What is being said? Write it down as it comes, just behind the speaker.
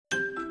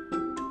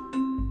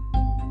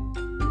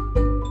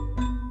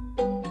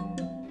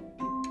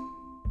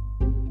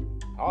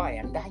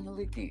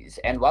Lucas,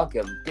 and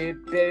welcome to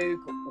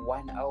Book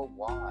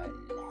 101.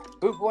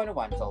 Book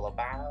 101 is all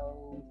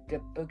about the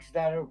books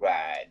that are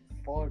read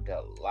for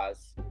the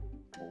last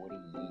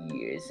 40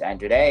 years. And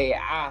today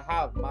I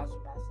have my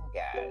special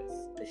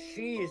guest.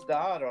 She is the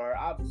author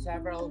of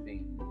several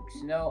books,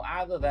 no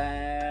other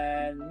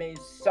than Miss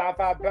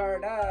Sapha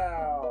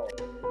Burnell.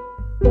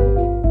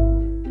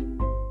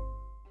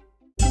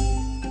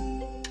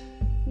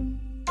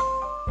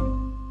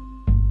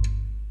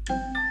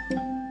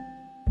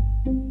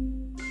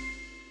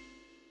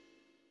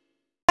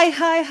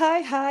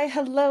 Hi.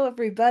 Hello,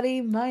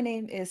 everybody. My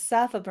name is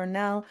Sapha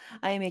Burnell.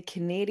 I am a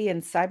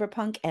Canadian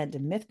cyberpunk and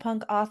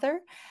mythpunk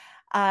author.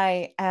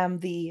 I am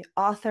the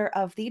author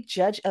of the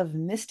Judge of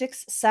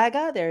Mystics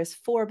saga. There's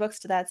 4 books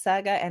to that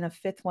saga and a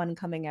 5th one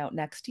coming out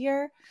next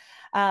year.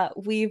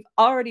 We've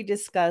already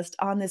discussed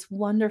on this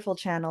wonderful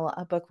channel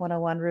a Book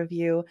 101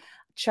 review,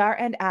 Char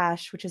and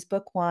Ash, which is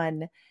book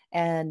 1,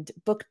 and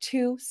book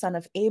 2, Son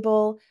of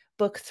Abel,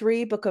 book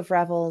 3, Book of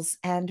Revels,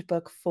 and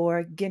book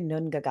 4,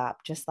 Ginnungagap,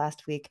 just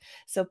last week.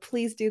 So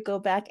please do go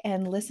back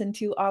and listen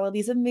to all of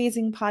these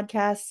amazing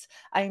podcasts.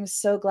 I am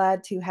so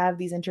glad to have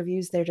these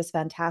interviews. They're just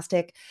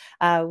fantastic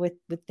with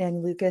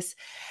Daniel Lucas.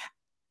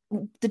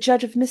 The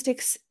Judge of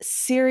Mystics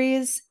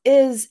series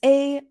is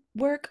a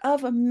work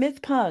of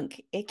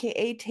mythpunk,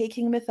 aka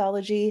taking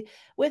mythology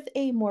with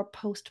a more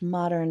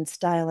postmodern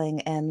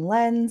styling and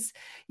lens,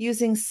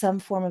 using some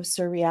form of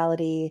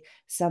surreality,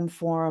 some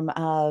form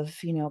of,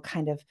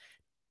 kind of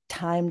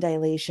time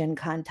dilation,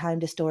 time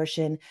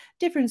distortion,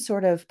 different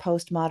sort of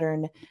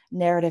postmodern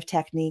narrative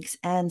techniques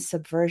and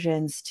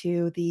subversions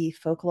to the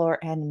folklore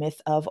and myth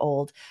of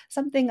old.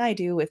 Something I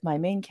do with my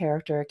main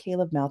character,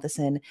 Caleb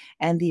Malthison,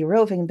 and the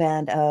roving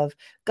band of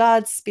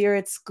gods,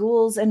 spirits,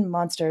 ghouls, and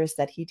monsters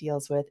that he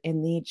deals with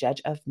in the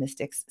Judge of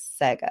Mystics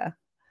saga.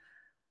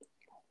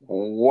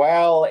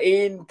 Well,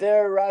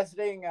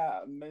 interesting,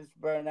 Miss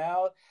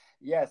Burnell.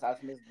 Yes, as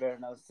Miss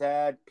Burnell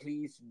said,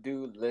 please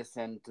do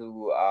listen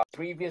to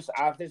previous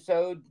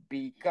episode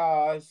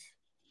because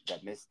the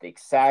Mystic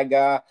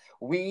Saga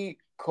we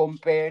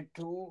compared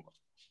to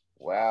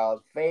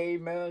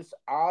famous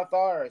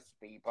authors,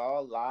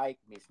 people like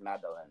Miss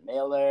Madeline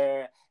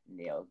Miller,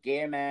 Neil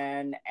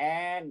Gaiman,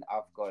 and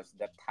of course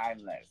the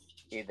timeless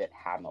Edith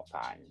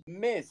Hamilton.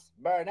 Miss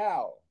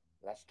Burnell,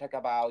 let's talk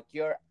about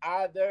your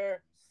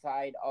other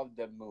side of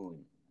the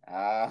moon.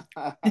 Uh,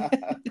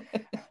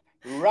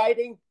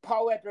 writing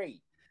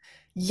poetry.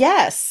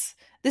 Yes,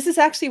 this is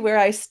actually where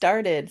I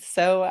started.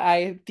 So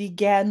I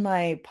began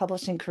my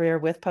publishing career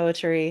with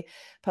poetry.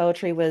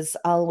 Poetry was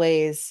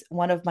always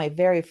one of my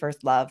very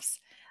first loves.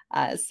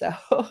 So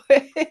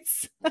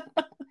it's going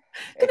to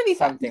It's be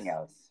fun. something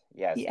else.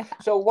 Yes. Yeah.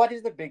 So, what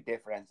is the big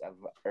difference of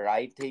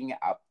writing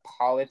a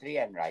poetry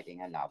and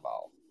writing a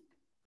novel?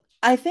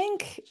 I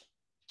think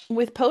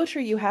with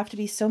poetry, you have to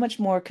be so much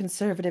more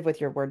conservative with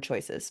your word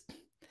choices.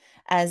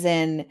 As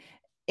in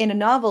a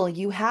novel,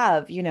 you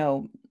have,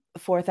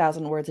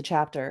 4,000 words a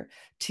chapter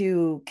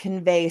to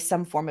convey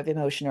some form of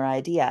emotion or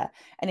idea.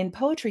 And in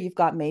poetry, you've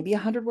got maybe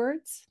 100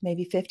 words,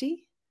 maybe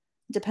 50,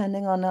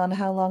 depending on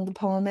how long the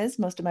poem is.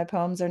 Most of my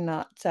poems are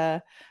not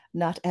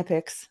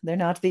epics. They're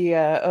not the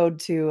ode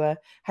to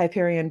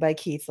Hyperion by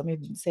Keats. Let me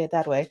say it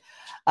that way.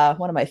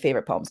 One of my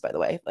favorite poems, by the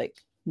way. Like,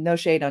 no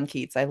shade on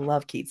Keats. I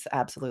love Keats.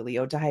 Absolutely.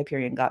 Ode to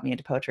Hyperion got me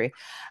into poetry.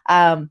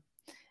 I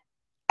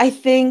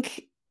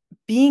think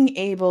being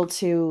able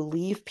to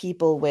leave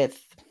people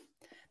with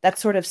that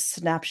sort of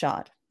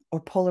snapshot or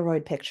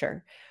Polaroid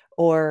picture,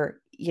 or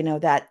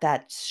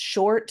that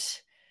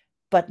short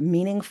but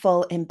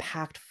meaningful,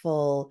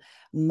 impactful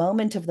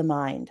moment of the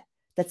mind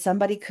that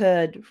somebody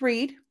could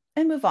read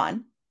and move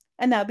on,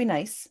 and that would be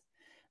nice.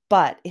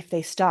 But if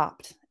they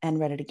stopped and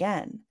read it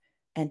again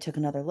and took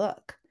another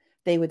look,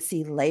 they would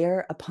see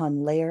layer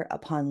upon layer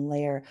upon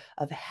layer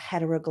of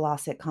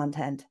heteroglossic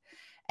content.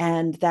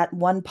 And that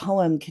one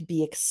poem could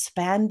be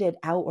expanded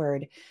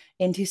outward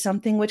into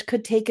something which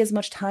could take as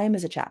much time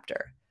as a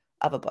chapter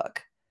of a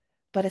book,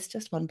 but it's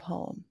just one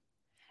poem.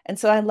 And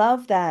so I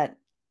love that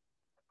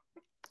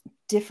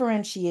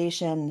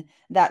differentiation,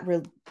 that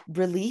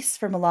release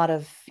from a lot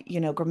of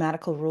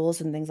grammatical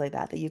rules and things like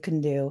that you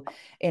can do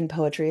in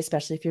poetry,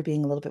 especially if you're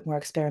being a little bit more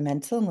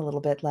experimental and a little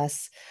bit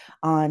less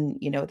on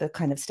the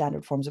kind of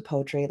standard forms of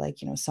poetry like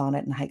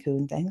sonnet and haiku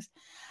and things.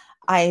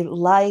 I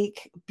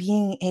like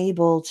being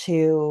able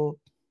to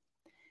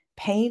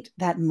paint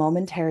that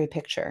momentary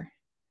picture,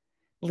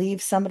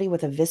 leave somebody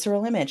with a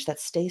visceral image that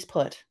stays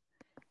put,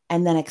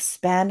 and then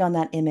expand on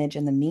that image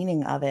and the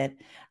meaning of it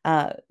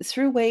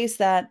through ways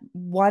that,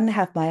 one,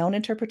 have my own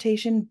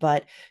interpretation,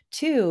 but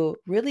two,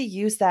 really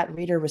use that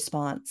reader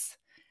response,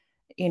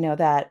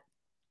 that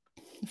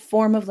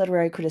form of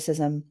literary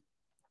criticism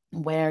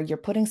where you're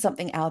putting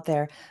something out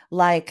there,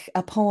 like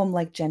a poem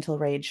like Gentle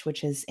Rage,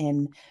 which is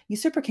in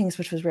Usurper Kings,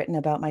 which was written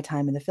about my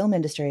time in the film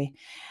industry.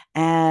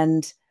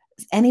 And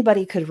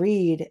anybody could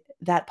read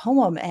that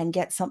poem and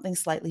get something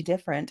slightly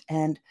different.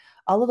 And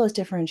all of those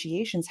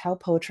differentiations, how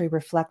poetry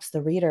reflects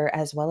the reader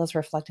as well as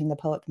reflecting the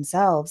poet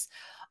themselves,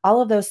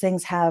 all of those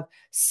things have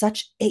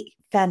such a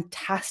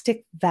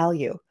fantastic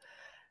value.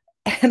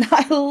 And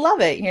I love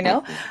it, you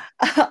know?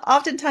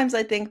 Oftentimes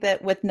I think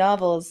that with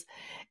novels,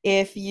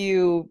 if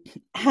you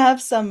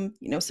have some,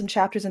 you know, some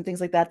chapters and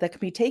things like that can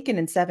be taken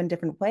in 7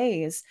 different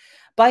ways,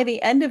 by the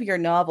end of your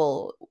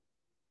novel,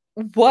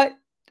 what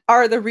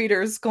are the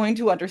readers going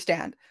to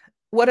understand?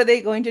 What are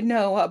they going to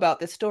know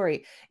about this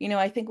story? You know,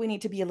 I think we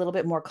need to be a little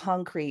bit more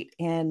concrete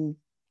in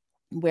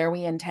where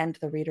we intend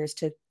the readers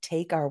to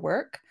take our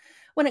work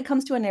when it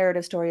comes to a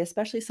narrative story,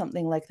 especially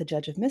something like the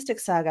Judge of Mystic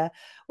saga,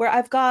 where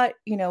I've got,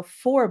 you know,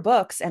 4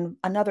 books and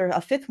a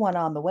 5th one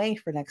on the way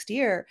for next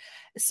year.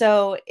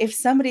 So if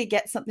somebody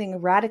gets something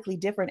radically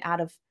different out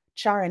of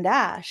Char and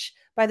Ash,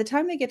 by the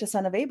time they get to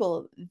Son of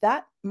Abel,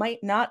 that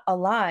might not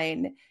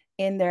align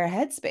in their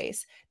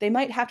headspace. They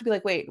might have to be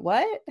like, wait,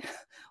 what?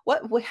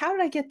 What, how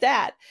did I get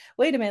that?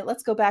 Wait a minute,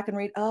 let's go back and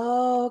read.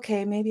 Oh,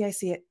 okay, maybe I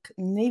see it.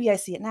 Maybe I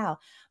see it now.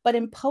 But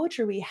in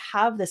poetry, we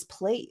have this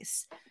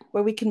place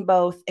where we can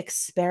both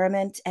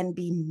experiment and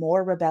be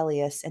more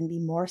rebellious and be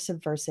more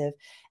subversive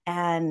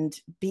and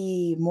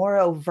be more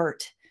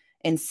overt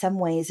in some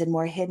ways and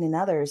more hidden in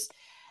others.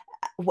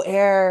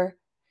 Where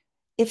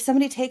if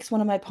somebody takes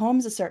one of my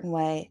poems a certain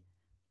way,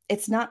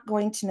 it's not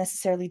going to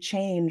necessarily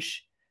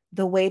change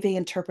the way they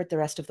interpret the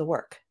rest of the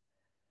work.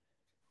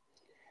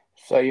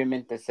 So you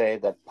mean to say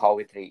that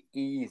poetry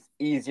is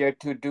easier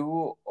to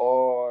do,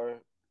 or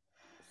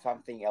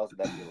something else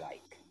that you like?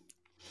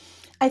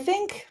 I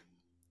think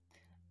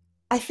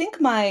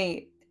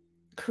my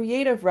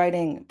creative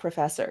writing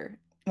professor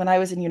when I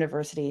was in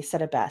university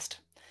said it best.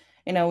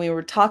 You know, we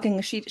were talking,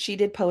 she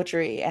did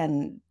poetry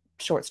and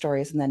short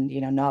stories and then,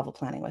 you know, novel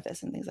planning with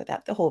us and things like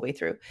that the whole way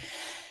through.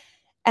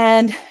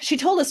 And she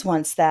told us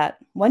once that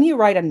when you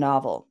write a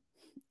novel,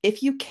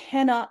 if you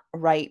cannot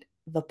write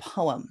the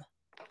poem,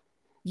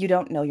 you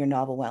don't know your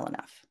novel well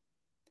enough.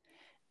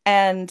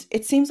 And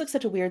it seems like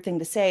such a weird thing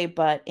to say,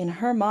 but in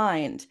her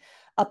mind,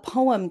 a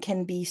poem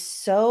can be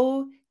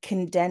so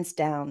condensed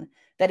down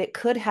that it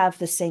could have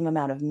the same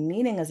amount of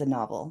meaning as a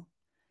novel,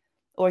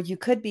 or you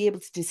could be able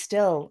to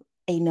distill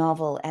a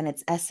novel and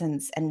its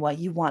essence and what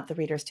you want the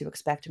readers to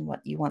expect and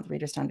what you want the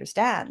readers to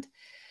understand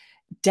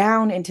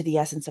down into the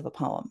essence of a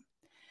poem.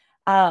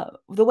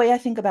 The way I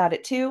think about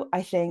it too,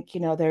 I think,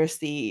 you know, there's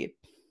the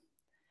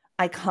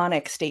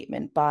iconic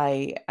statement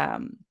by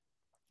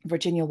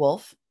Virginia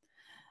Woolf.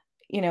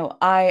 You know,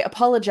 I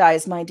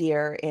apologize, my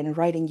dear, in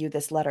writing you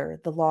this letter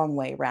the long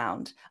way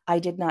round. I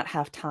did not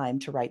have time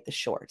to write the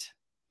short.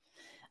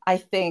 I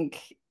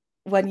think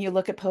when you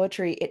look at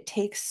poetry, it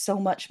takes so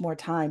much more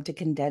time to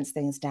condense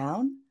things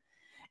down.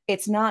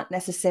 It's not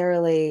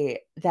necessarily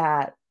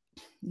that,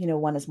 you know,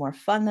 one is more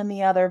fun than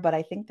the other, but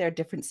I think there are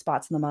different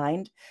spots in the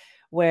mind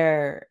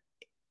where,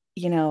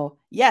 you know,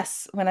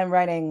 yes, when I'm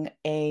writing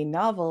a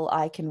novel,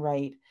 I can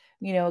write,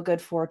 you know, a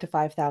good 4,000 to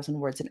 5,000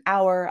 words an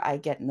hour. I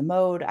get in the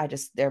mode.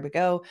 There we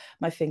go.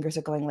 My fingers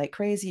are going like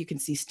crazy. You can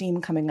see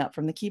steam coming up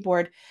from the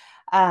keyboard.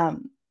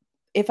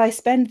 If I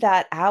spend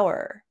that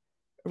hour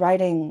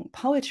writing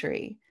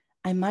poetry,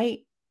 I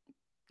might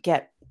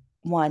get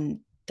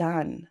one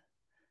done.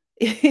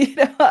 You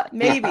know,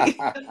 maybe.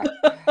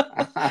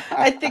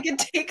 I think it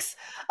takes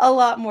a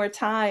lot more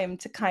time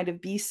to kind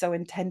of be so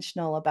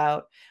intentional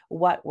about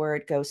what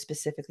word goes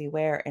specifically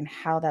where and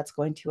how that's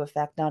going to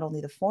affect not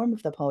only the form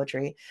of the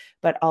poetry,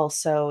 but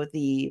also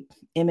the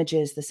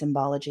images, the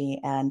symbology,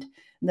 and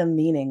the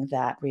meaning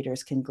that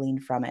readers can glean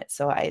from it.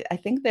 So I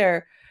think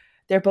they're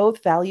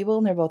both valuable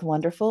and they're both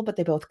wonderful, but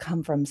they both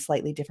come from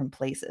slightly different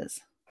places.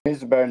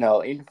 Ms.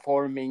 Burnell, in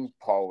forming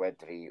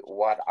poetry,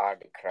 what are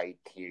the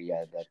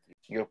criteria that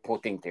you're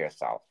putting to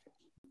yourself?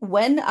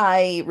 When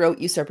I wrote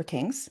Usurper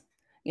Kings,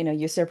 you know,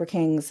 Usurper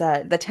Kings,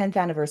 the 10th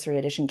anniversary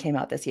edition came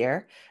out this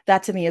year.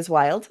 That to me is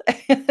wild.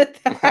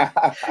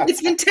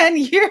 It's been 10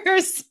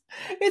 years.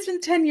 It's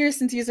been 10 years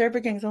since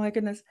Usurper Kings. Oh my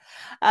goodness.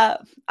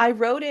 I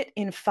wrote it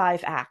in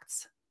 5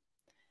 acts.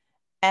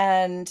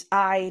 And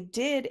I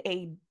did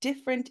a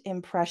different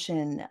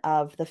impression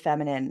of the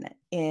feminine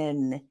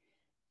in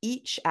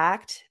each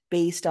act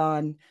based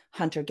on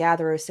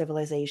hunter-gatherer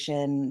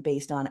civilization,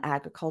 based on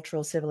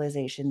agricultural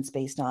civilizations,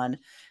 based on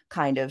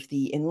kind of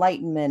the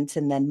Enlightenment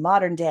and then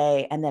modern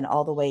day, and then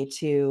all the way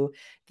to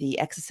the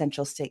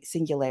existential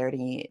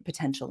singularity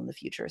potential in the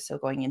future. So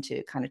going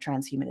into kind of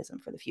transhumanism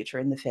for the future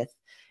in the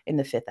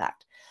fifth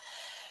act.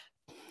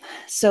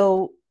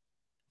 So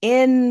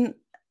in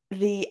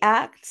the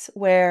acts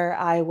where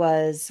I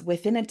was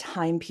within a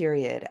time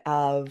period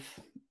of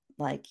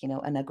like, you know,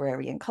 an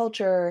agrarian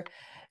culture,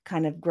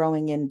 kind of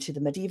growing into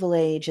the medieval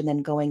age and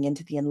then going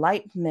into the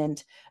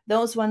Enlightenment,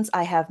 those ones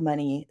I have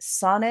many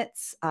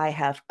sonnets, I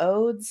have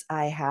odes,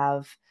 I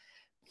have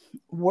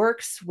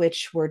works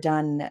which were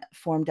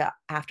formed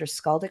after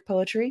skaldic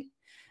poetry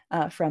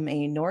from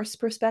a Norse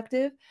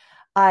perspective.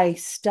 I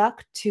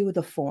stuck to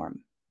the form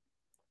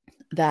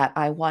that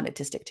I wanted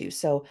to stick to.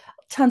 So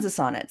tons of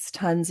sonnets,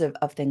 tons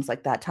of things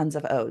like that, tons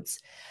of odes.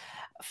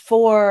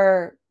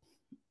 For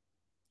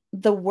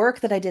the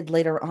work that I did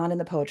later on in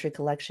the poetry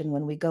collection,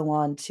 when we go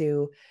on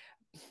to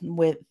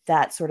with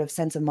that sort of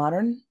sense of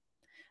modern,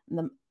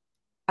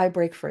 I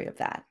break free of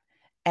that.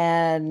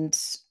 And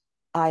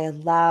I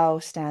allow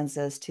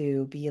stanzas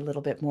to be a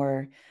little bit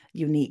more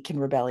unique and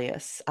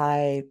rebellious.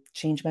 I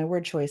change my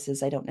word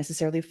choices. I don't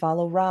necessarily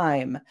follow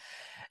rhyme.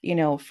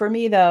 For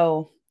me,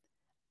 though,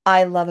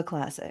 I love a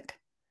classic.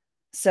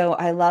 So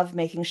I love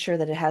making sure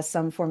that it has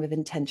some form of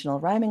intentional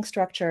rhyming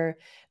structure,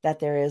 that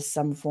there is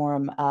some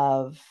form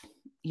of,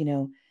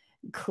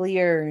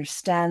 clear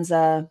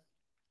stanza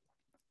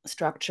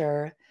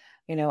structure.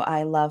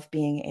 I love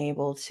being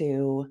able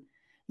to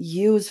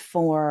use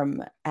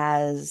form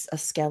as a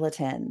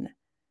skeleton.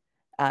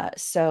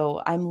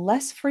 So I'm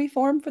less free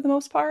form for the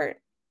most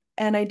part.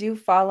 And I do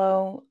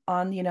follow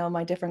on,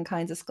 my different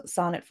kinds of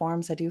sonnet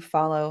forms. I do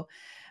follow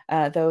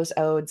those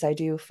odes. I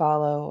do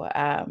follow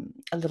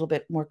a little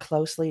bit more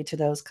closely to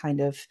those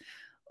kind of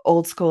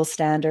old school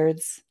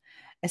standards,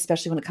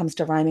 especially when it comes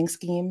to rhyming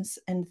schemes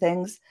and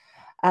things.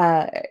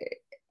 Uh,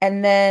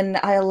 and then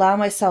I allow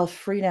myself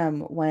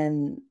freedom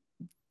when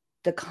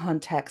the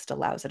context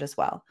allows it as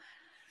well.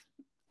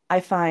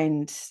 I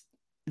find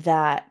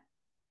that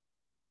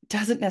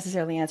doesn't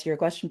necessarily answer your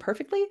question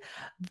perfectly,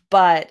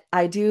 but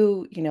I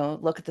do,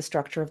 look at the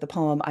structure of the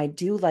poem. I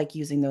do like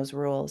using those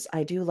rules.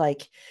 I do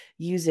like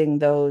using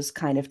those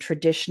kind of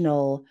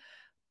traditional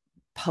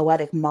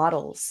poetic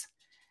models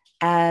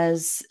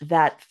as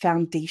that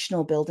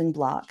foundational building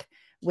block,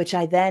 which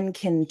I then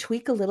can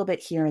tweak a little bit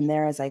here and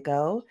there as I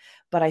go.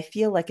 But I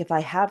feel like if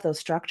I have those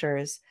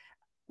structures,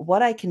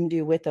 what I can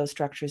do with those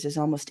structures is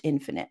almost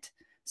infinite.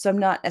 So I'm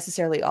not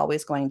necessarily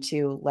always going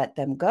to let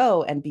them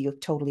go and be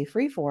totally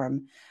free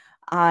form.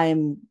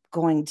 I'm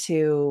going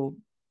to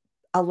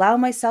allow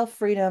myself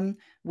freedom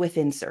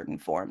within certain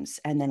forms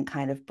and then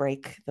kind of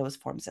break those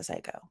forms as I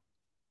go.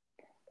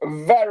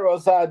 Very well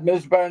said,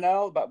 Miss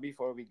Burnell. But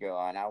before we go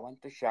on, I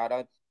want to shout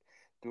out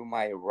to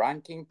my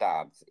ranking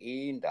tabs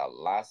in the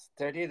last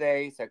 30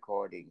 days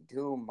according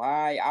to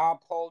my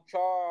Apple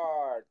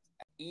chart.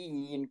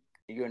 In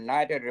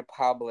United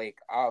Republic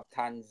of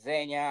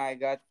Tanzania, I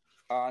got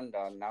on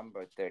the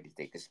number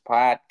 36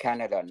 spot,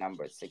 Canada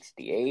number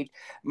 68,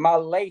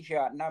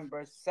 Malaysia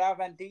number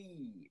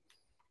 70,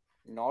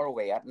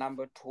 Norway at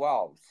number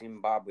 12,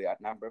 Zimbabwe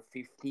at number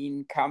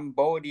 15,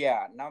 Cambodia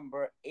at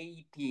number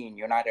 18,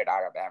 United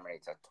Arab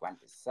Emirates at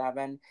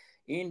 27,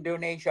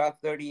 Indonesia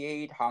at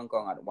 38, Hong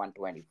Kong at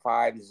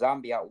 125,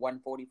 Zambia at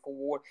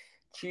 144,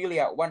 Chile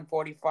at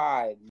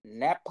 145,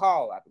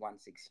 Nepal at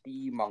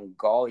 160,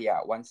 Mongolia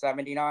at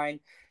 179,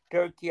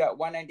 Turkey at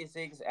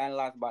 196, and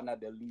last but not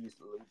the least,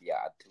 Libya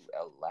at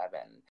 211.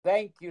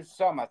 Thank you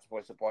so much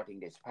for supporting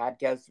this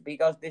podcast,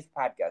 because this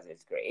podcast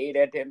is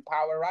created to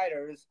empower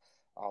writers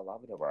all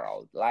over the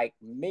world, like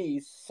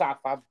Miss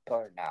Sapha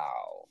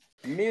Burnell.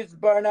 Miss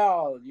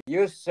Burnell,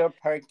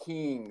 Usurper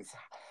Kings,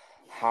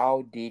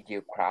 how did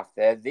you craft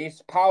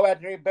this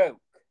poetry book?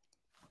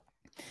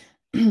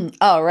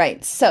 All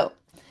right. So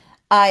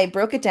I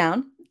broke it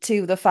down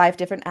to the 5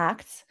 different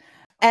acts.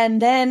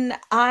 And then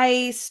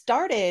I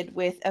started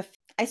with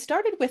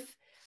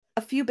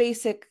a few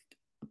basic,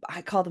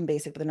 I call them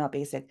basic, but they're not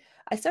basic.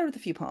 I started with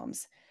a few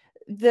poems.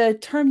 The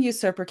term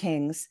Usurper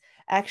Kings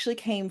actually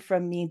came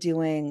from me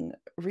doing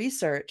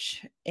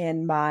research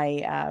in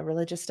my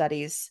religious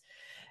studies,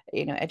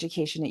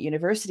 education at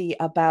university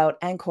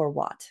about Angkor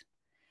Wat.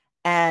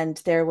 And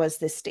there was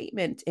this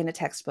statement in a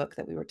textbook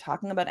that we were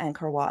talking about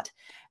Angkor Wat.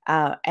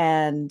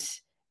 And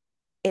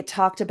it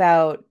talked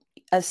about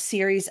a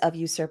series of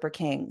usurper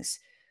kings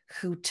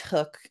who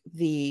took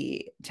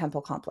the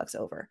temple complex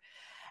over.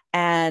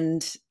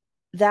 And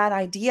that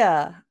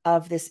idea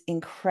of this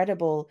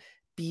incredible,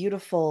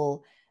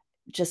 beautiful,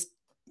 just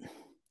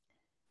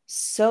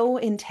so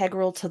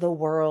integral to the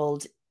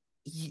world,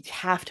 you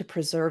have to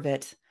preserve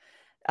it,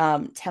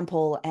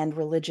 temple and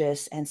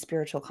religious and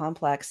spiritual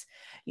complex,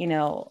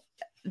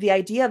 the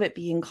idea of it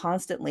being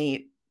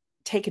constantly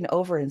taken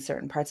over in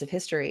certain parts of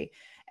history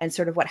and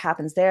sort of what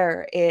happens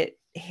there, it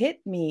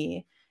hit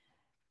me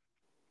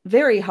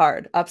very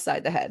hard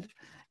upside the head.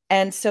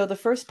 And so the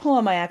first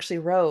poem I actually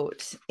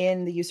wrote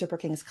in the Usurper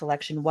Kings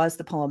collection was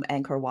the poem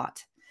Angkor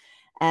Wat.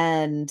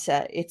 And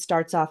it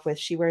starts off with,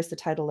 she wears the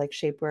title like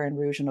shapewear and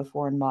rouge on a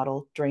foreign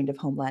model, drained of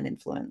homeland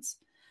influence.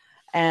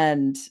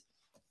 And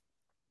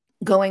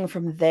going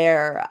from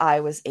there, I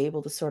was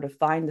able to sort of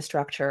find the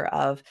structure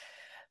of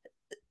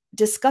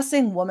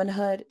discussing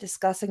womanhood,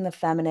 discussing the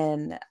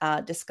feminine,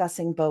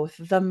 discussing both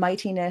the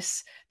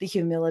mightiness, the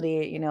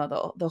humility,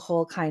 the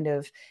whole kind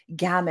of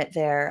gamut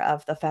there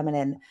of the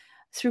feminine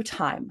through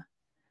time,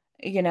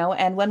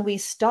 and when we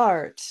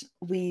start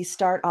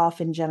off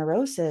in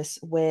Generosis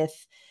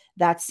with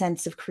that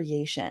sense of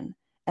creation.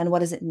 And what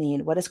does it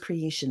mean? What is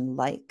creation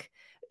like?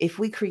 If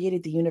we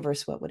created the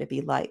universe, what would it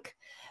be like?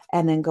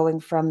 And then going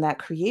from that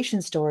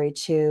creation story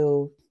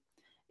to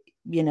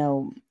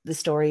the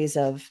stories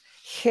of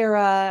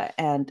Hera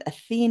and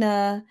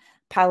Athena,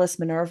 Pallas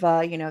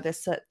Minerva,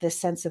 this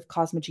sense of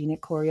cosmogenic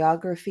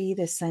choreography,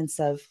 this sense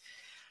of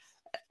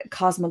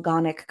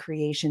cosmogonic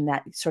creation,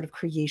 that sort of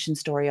creation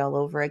story all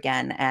over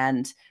again,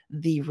 and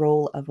the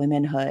role of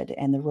womanhood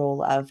and the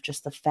role of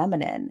just the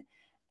feminine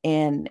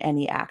in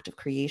any act of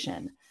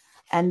creation.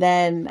 And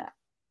then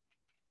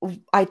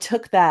I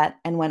took that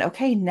and went,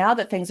 okay, now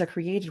that things are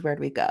created, where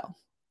do we go?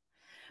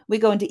 We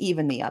go into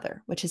Even the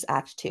Other, which is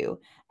Act Two.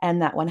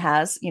 And that one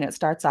has, it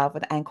starts off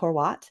with Angkor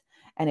Wat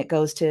and it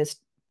goes to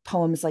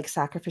poems like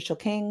Sacrificial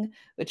King,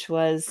 which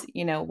was,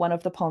 one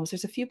of the poems.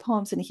 There's a few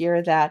poems in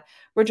here that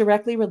were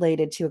directly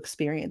related to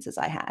experiences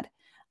I had.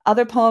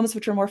 Other poems,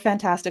 which were more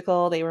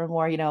fantastical, they were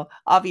more,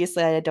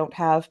 obviously I don't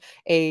have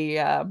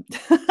I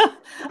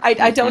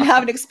don't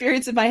have an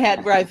experience in my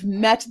head where I've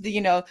met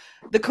the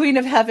Queen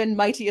of Heaven,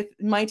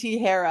 mighty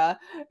Hera,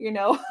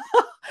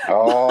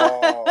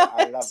 Oh, I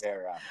but, love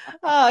Hera.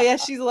 oh yeah,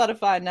 she's a lot of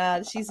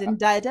fun. She's in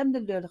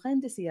Diadème de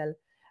Reine de Ciel.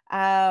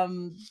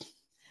 Um,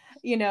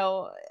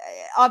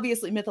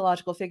 obviously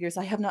mythological figures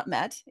I have not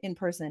met in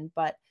person,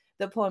 but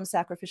the poem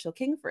Sacrificial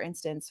King, for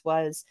instance,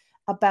 was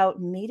about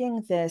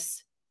meeting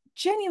this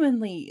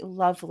genuinely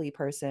lovely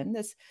person,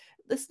 this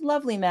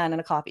lovely man in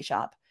a coffee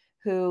shop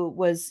who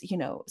was,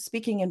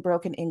 speaking in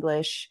broken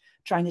English,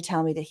 trying to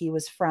tell me that he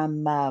was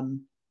from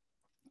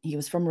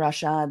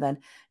Russia. And then,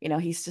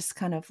 he's just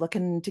kind of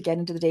looking to get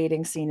into the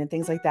dating scene and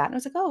things like that. And I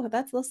was like, oh,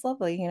 that's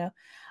lovely.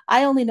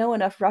 I only know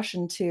enough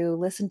Russian to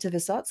listen to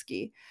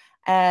Vysotsky.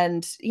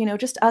 And,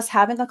 just us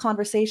having a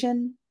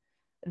conversation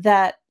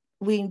that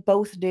we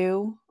both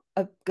do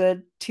a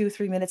good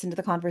 2-3 minutes into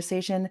the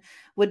conversation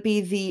would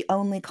be the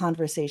only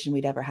conversation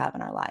we'd ever have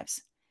in our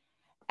lives.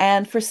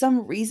 And for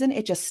some reason,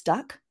 it just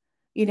stuck,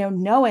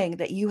 knowing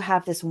that you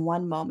have this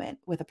one moment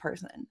with a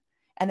person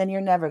and then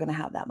you're never going to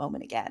have that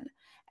moment again.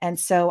 And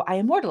so I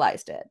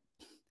immortalized it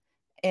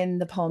in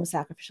the poem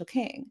Sacrificial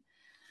King.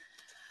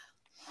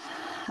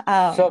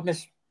 So,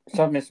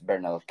 Miss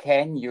Burnell,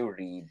 can you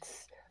read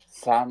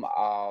some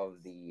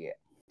of the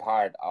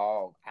part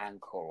of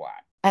Angkor Wat?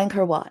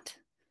 Angkor Wat.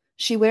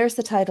 She wears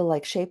the title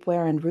like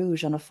shapewear and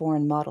rouge on a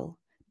foreign model,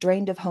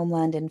 drained of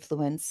homeland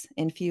influence,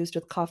 infused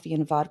with coffee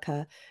and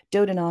vodka,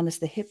 doted on as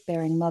the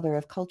hip-bearing mother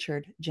of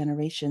cultured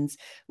generations,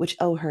 which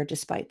owe her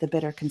despite the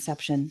bitter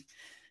conception.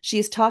 She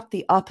is taught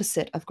the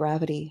opposite of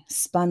gravity,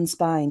 spun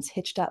spines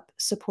hitched up,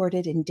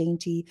 supported in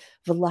dainty,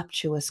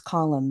 voluptuous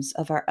columns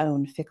of our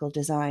own fickle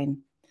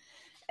design.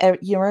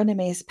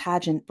 Eurynome's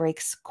pageant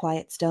breaks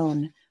quiet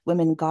stone,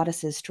 women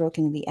goddesses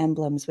stroking the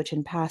emblems which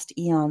in past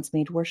eons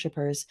made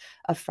worshippers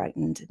of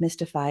frightened,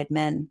 mystified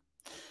men.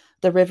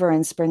 The river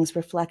and springs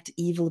reflect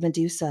evil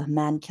Medusa,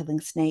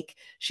 man-killing snake.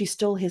 She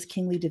stole his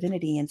kingly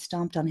divinity and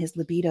stomped on his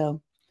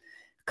libido.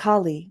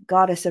 Kali,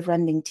 goddess of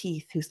rending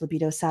teeth, whose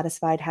libido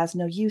satisfied has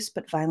no use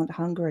but violent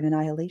hunger and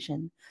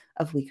annihilation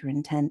of weaker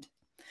intent.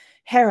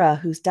 Hera,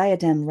 whose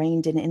diadem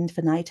reigned in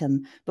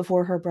infinitum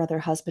before her brother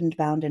husband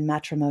bound in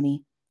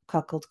matrimony.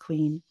 Cuckold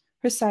queen,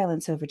 her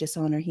silence over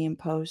dishonor he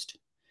imposed.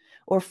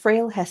 Or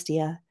frail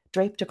Hestia,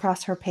 draped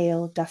across her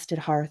pale, dusted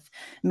hearth,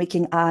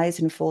 making eyes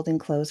and folding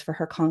clothes for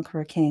her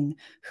conqueror king,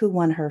 who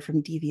won her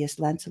from devious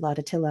Lancelot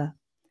Attila.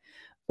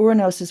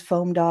 Uranos'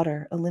 foam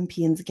daughter,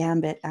 Olympian's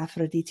gambit,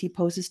 Aphrodite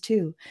poses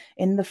too,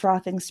 in the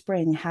frothing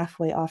spring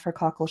halfway off her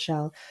cockle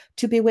shell,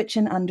 to bewitch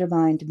and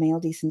undermine male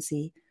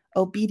decency,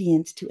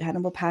 obedient to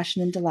animal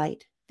passion and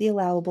delight, the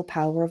allowable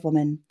power of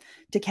woman,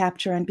 to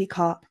capture and be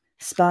caught,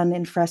 spun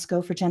in fresco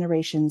for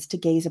generations, to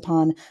gaze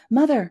upon,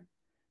 Mother,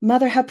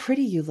 mother, how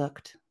pretty you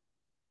looked.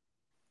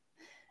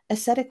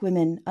 Ascetic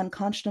women,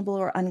 unconscionable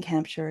or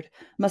uncaptured,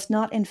 must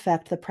not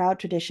infect the proud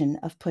tradition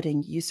of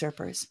putting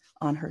usurpers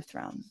on her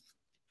throne.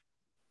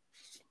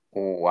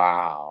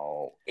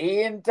 Wow.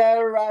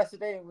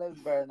 Interesting, Miss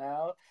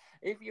Burnell.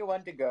 If you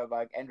want to go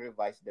back and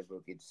revise the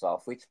book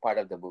itself, which part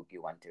of the book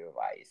you want to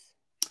revise?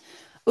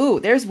 Ooh,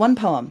 there's one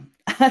poem.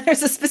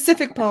 There's a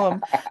specific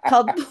poem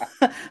called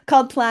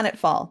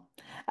Planetfall.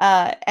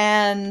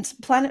 And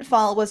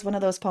Planetfall was one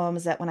of those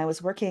poems that when I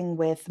was working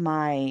with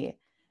my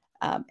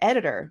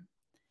editor,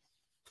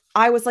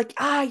 I was like,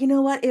 you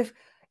know what?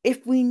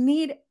 If we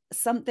need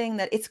something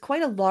that it's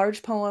quite a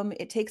large poem,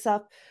 it takes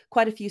up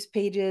quite a few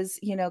pages,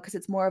 because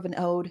it's more of an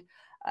ode,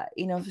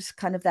 just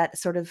kind of that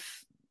sort of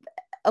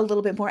a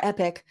little bit more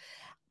epic.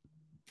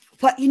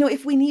 But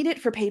if we need it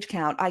for page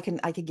count, I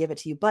could give it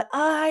to you. But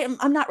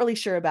I'm not really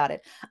sure about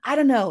it. I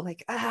don't know.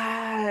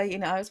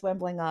 I was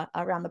wambling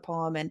around the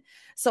poem, and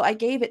so I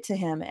gave it to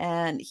him,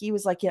 and he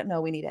was like, "Yeah,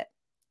 no, we need it."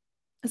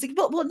 I was like,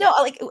 well, no,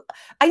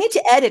 I need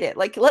to edit it.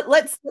 Let's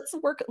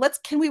work.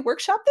 Can we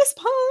workshop this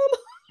poem?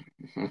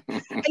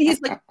 And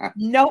he's like,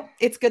 nope,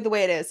 it's good the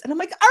way it is. And I'm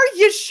like, are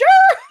you sure?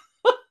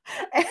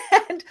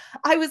 And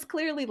I was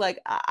clearly like,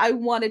 I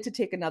wanted to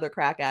take another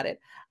crack at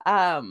it.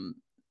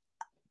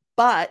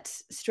 But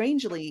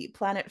strangely,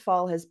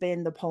 Planetfall has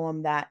been the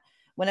poem that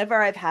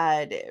whenever I've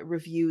had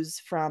reviews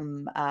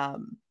from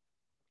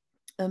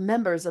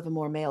members of a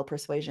more male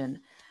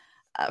persuasion,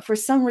 for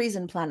some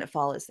reason,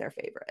 Planetfall is their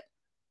favorite.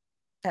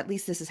 At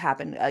least this has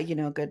happened, a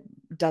good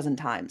dozen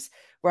times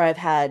where I've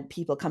had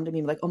people come to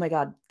me like, oh my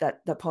God,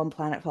 that poem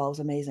Planetfall was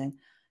amazing.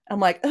 I'm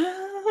like,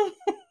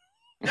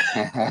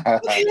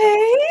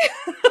 okay.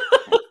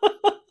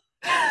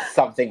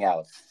 Something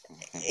else.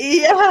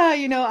 Yeah,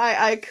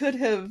 I could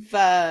have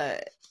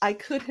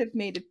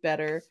made it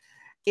better.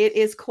 It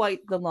is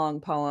quite the long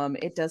poem.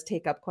 It does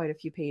take up quite a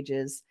few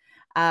pages.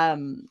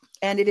 And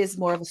it is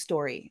more of a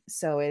story.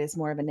 So it is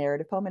more of a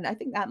narrative poem. And I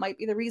think that might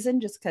be the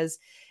reason, just because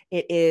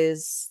it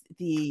is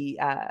the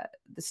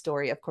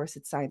story. Of course,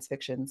 it's science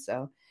fiction.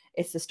 So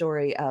it's the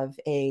story of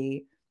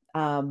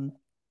um,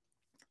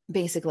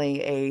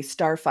 basically a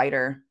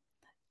starfighter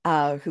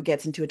who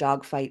gets into a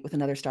dogfight with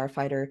another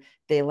starfighter.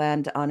 They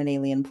land on an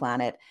alien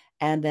planet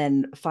and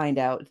then find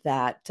out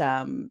that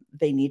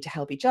they need to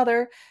help each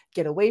other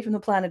get away from the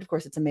planet. Of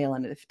course, it's a male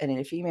and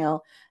a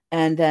female.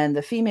 And then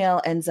the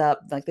female ends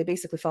up, like, they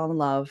basically fall in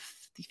love.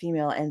 The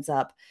female ends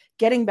up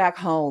getting back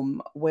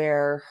home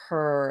where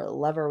her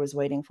lover was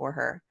waiting for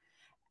her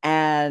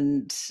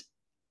and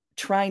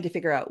trying to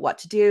figure out what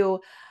to do.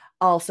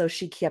 Also,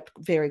 she kept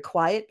very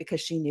quiet because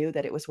she knew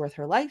that it was worth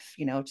her life,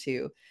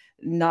 to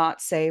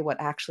not say what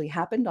actually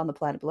happened on the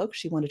planet below, because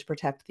she wanted to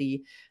protect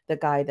the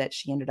guy that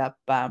she ended up,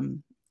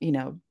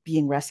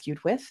 being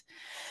rescued with.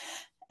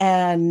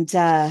 And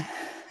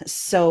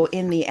so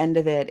in the end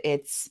of it,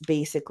 it's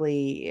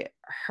basically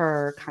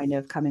her kind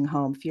of coming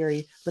home.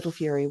 Fury, little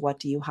Fury, what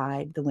do you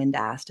hide? The wind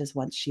asked as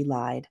once she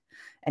lied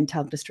and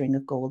tugged a string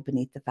of gold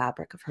beneath the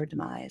fabric of her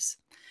demise.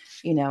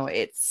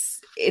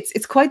 It's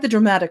quite the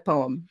dramatic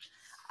poem.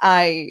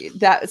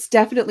 That's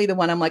definitely the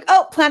one I'm like,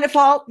 oh,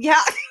 planetfall,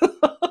 yeah.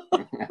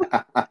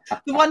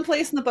 The one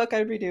place in the book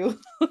I redo.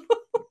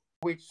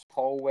 Which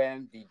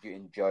poem did you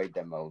enjoy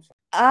the most?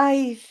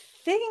 I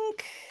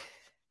think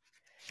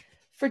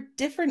for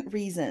different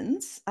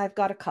reasons, I've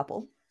got a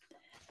couple.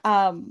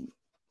 I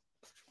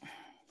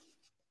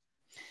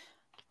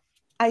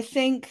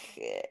think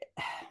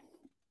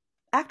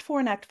Act 4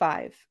 and Act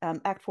 5.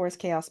 Act 4 is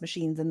Chaos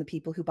Machines and the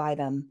people who buy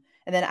them.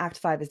 And then Act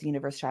 5 is The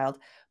Universe Child.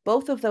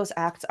 Both of those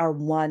acts are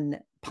one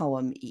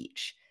poem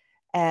each.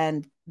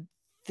 And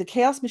the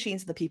Chaos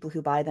Machines and the people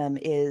who buy them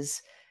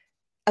is,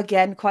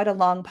 again, quite a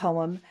long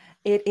poem.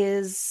 It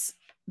is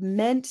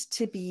meant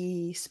to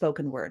be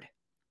spoken word.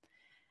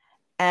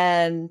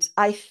 And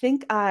I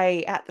think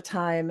I, at the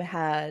time,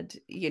 had,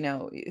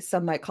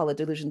 some might call it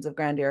delusions of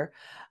grandeur,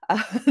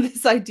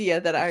 this idea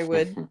that I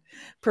would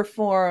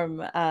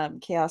perform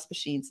Chaos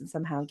Machines and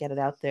somehow get it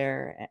out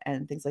there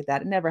and things like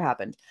that. It never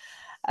happened.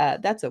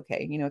 That's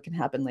okay. It can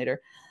happen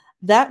later.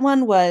 That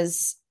one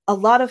was a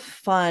lot of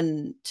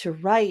fun to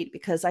write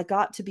because I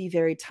got to be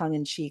very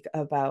tongue-in-cheek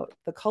about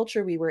the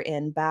culture we were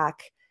in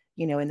back,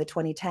 in the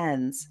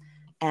 2010s,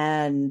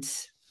 and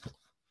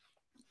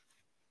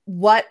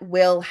what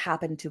will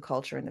happen to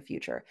culture in the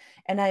future.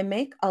 And I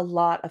make a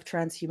lot of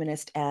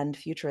transhumanist and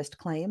futurist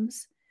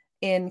claims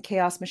in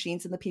Chaos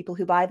Machines and the people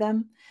who buy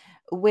them,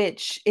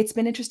 which it's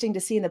been interesting to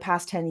see in the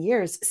past 10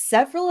 years.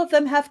 Several of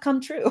them have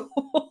come true.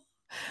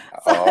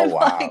 So I'm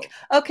like,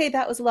 okay,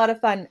 that was a lot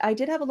of fun. I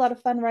did have a lot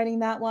of fun writing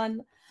that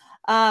one.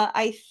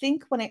 I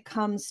think when it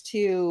comes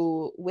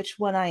to which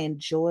one I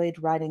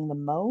enjoyed writing the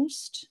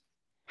most,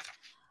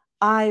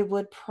 I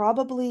would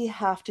probably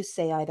have to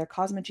say either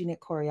Cosmogenic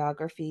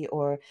Choreography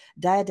or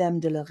Diadème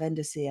de la Reine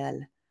du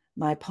Ciel,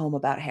 my poem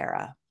about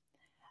Hera.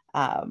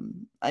 I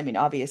mean,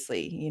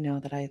 obviously,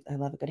 that I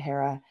love a good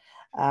Hera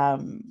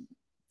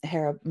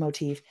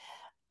motif.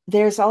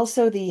 There's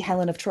also the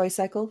Helen of Troy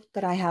cycle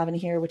that I have in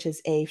here, which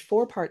is a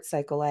 4-part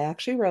cycle I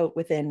actually wrote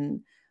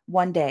within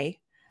one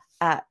day.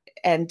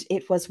 And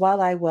it was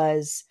while I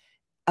was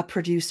a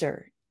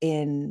producer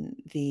in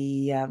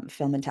the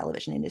film and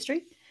television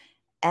industry.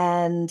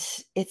 And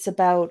it's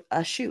about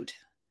a shoot.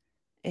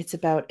 It's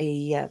about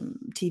a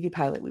TV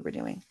pilot we were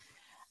doing.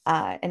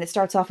 And it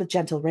starts off with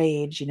Gentle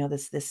Rage,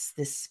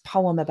 this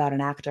poem about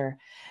an actor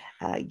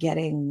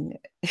getting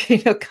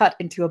cut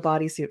into a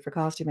bodysuit for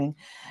costuming,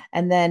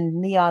 and then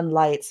Neon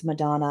Lights,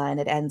 Madonna, and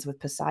it ends with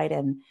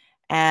Poseidon.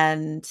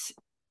 And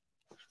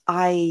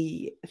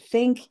I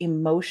think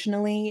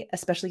emotionally,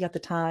 especially at the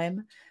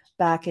time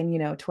back in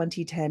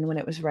 2010 when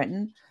it was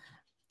written,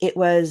 it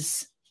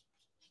was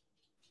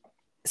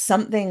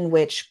something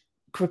which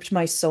gripped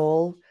my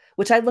soul,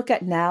 which I look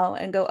at now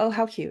and go, oh,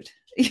 how cute.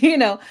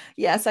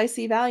 Yes, I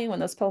see value in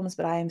those poems,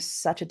 but I am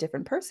such a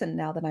different person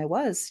now than I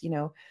was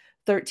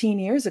 13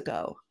 years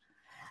ago.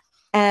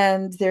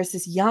 And there's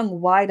this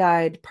young,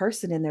 wide-eyed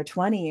person in their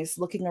 20s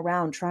looking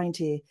around trying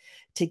to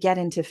get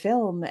into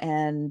film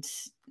and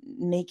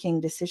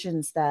making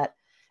decisions that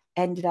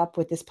ended up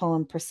with this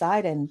poem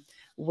Poseidon,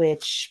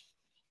 which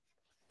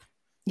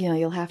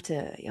you'll have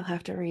to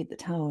read the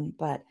tone,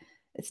 but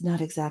it's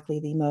not exactly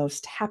the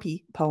most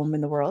happy poem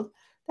in the world.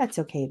 That's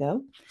okay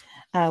though.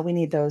 We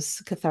need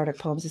those cathartic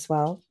poems as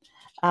well.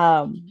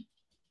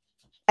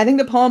 I think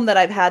the poem that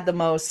I've had the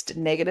most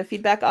negative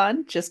feedback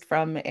on, just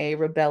from a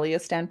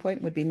rebellious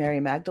standpoint, would be Mary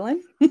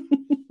Magdalene.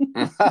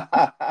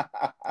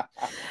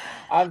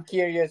 I'm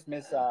curious,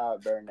 Miss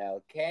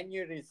Burnell, can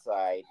you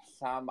recite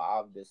some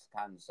of the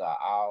stanza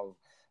of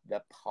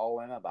the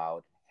poem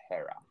about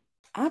Hera?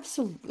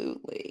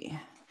 Absolutely.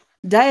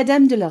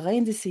 Diadème de la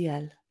Reine du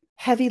Ciel.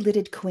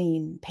 Heavy-lidded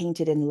queen,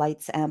 painted in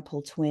light's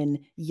ample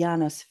twin,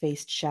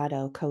 Janus-faced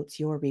shadow coats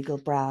your regal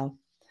brow.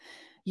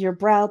 Your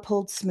brow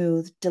pulled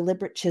smooth,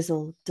 deliberate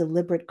chisel,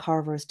 deliberate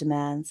carver's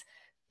demands,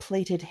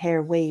 plaited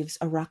hair waves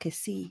a raucous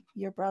sea,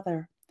 your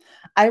brother.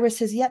 Iris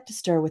has yet to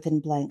stir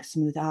within blank,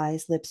 smooth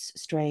eyes, lips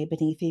stray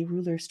beneath a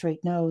ruler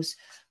straight nose,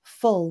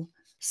 full,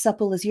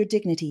 supple as your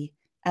dignity,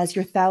 as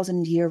your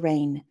 1,000-year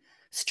reign.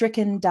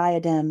 Stricken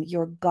diadem,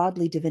 your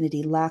godly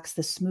divinity lacks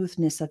the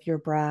smoothness of your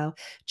brow,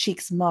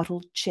 cheeks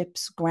mottled,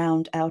 chips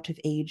ground out of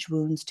age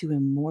wounds to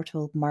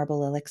immortal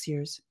marble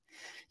elixirs.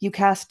 You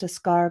cast a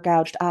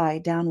scar-gouged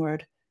eye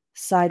downward,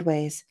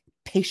 sideways,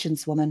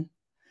 patience, woman.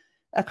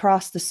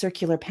 Across the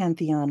circular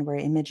pantheon where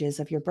images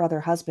of your brother,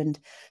 husband,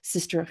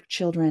 sister,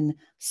 children,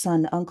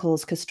 son,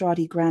 uncles,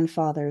 castrati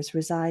grandfathers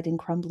reside in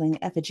crumbling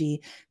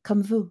effigy,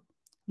 comme vous,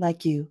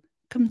 like you,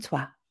 comme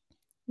toi,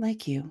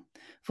 like you.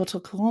 Votre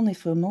couronne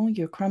est formant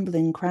your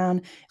crumbling crown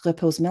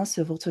repose mal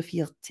sur votre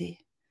fierté,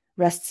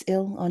 rests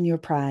ill on your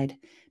pride.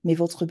 Mais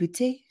votre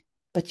beauté,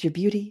 but your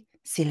beauty,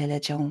 c'est la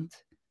légende,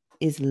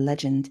 is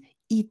legend,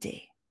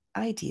 idée,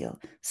 ideal,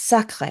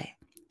 sacré,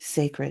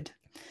 sacred.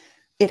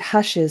 It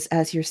hushes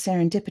as your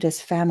serendipitous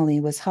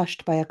family was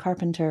hushed by a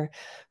carpenter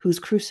whose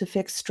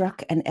crucifix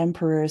struck an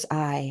emperor's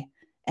eye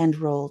and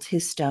rolled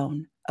his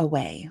stone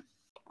away.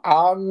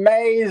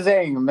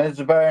 Amazing,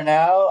 Miss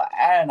Burnell.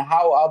 And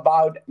how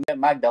about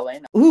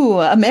Magdalene? Ooh,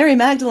 a Mary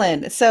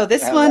Magdalene. So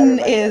this Mary one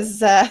Magdalene.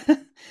 is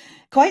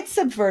quite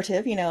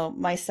subversive. You know,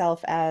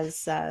 myself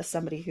as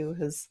somebody who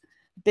has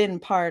been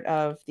part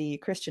of the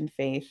Christian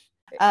faith.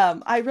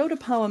 I wrote a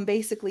poem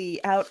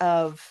basically out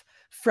of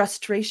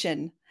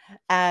frustration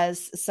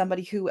as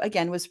somebody who,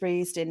 again, was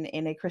raised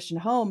in a Christian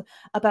home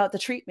about the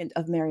treatment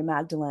of Mary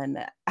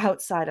Magdalene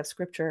outside of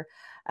Scripture.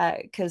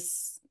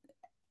 Because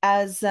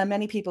as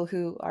many people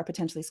who are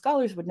potentially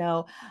scholars would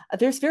know,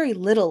 there's very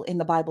little in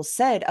the Bible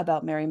said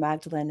about Mary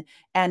Magdalene,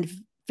 and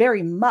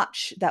very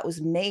much that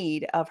was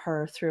made of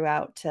her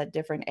throughout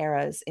different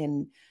eras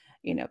in,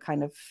 you know,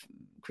 kind of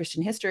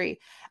Christian history.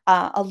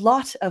 A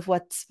lot of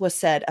what was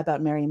said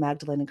about Mary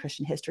Magdalene in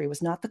Christian history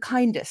was not the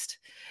kindest,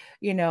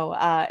 you know,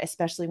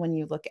 especially when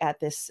you look at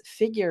this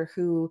figure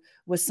who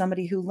was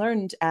somebody who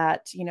learned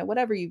at, you know,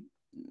 whatever you,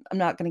 I'm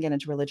not going to get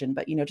into religion,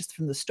 but, you know, just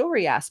from the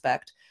story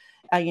aspect,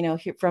 you know,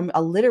 from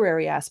a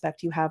literary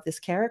aspect, you have this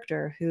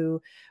character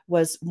who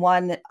was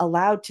one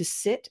allowed to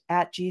sit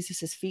at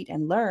Jesus's feet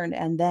and learn.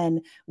 And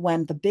then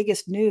when the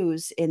biggest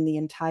news in the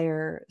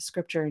entire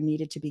scripture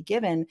needed to be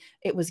given,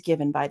 it was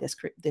given by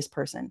this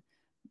person,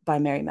 by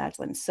Mary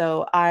Magdalene.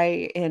 So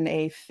I, in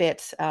a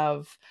fit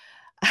of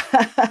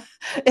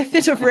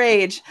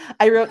rage,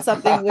 I wrote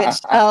something which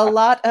a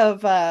lot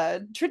of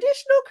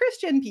traditional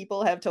Christian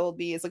people have told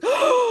me is like,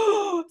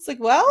 oh, it's like,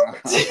 well,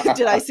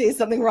 did I say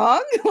something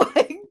wrong?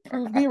 Like,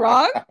 prove me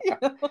wrong. You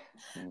know?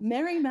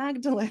 Mary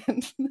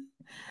Magdalene.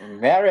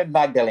 Mary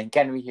Magdalene,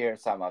 can we hear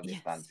some of this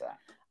Yes. stanza?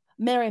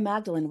 Mary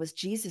Magdalene was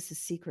Jesus'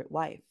 secret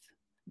wife.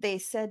 They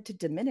said to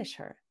diminish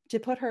her, to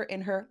put her in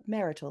her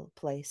marital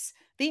place,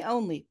 the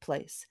only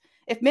place.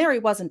 If Mary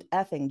wasn't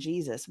effing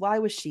Jesus, why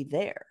was she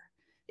there?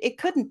 It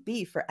couldn't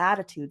be for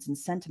attitudes and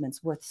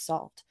sentiments worth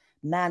salt,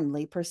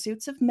 manly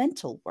pursuits of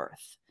mental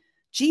worth.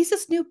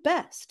 Jesus knew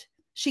best.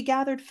 She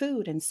gathered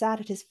food and sat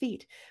at his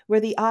feet, where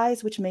the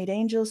eyes which made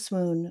angels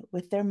swoon,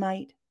 with their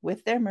might,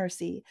 with their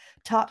mercy,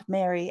 taught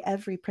Mary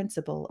every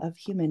principle of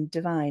human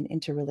divine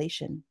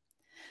interrelation.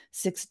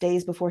 6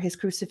 days before his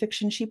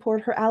crucifixion, she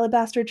poured her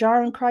alabaster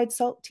jar and cried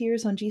salt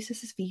tears on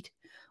Jesus' feet,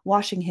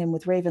 washing him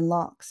with raven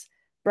locks.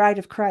 Bride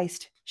of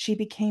Christ, she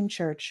became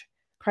church,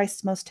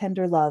 Christ's most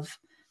tender love,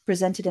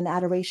 presented in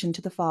adoration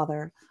to the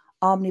Father,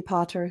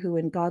 omnipater who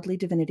in godly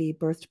divinity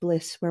birthed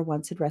bliss where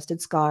once had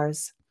rested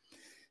scars.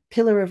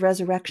 Pillar of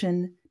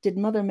resurrection, did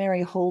Mother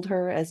Mary hold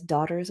her as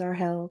daughters are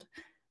held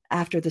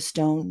after the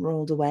stone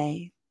rolled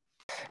away?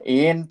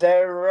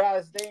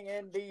 Interesting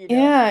indeed,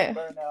 Yeah. Miss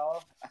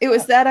Burnell. It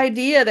was that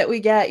idea that we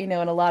get, you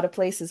know, in a lot of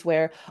places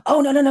where,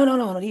 oh,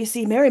 no. You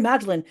see, Mary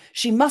Magdalene,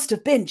 she must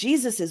have been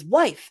Jesus's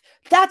wife.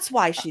 That's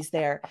why she's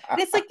there.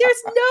 And it's like,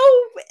 there's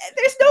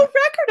no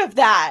record of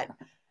that.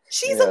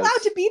 She's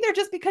allowed to be there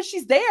just because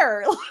she's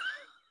there.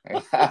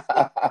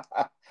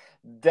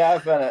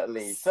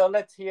 Definitely. So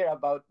let's hear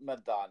about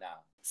Madonna.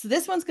 So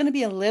this one's going to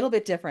be a little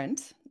bit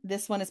different.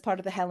 This one is part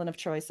of the Helen of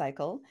Troy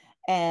cycle.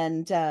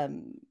 And,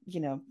 you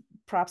know,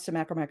 props to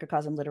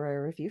Macromicrocosm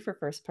Literary Review for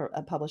first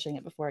publishing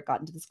it before it got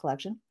into this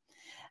collection.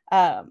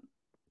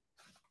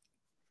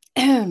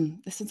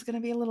 This one's going to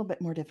be a little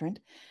bit more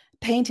different.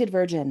 Painted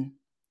Virgin,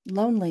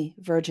 lonely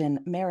Virgin,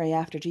 Mary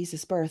after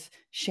Jesus' birth,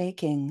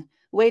 shaking,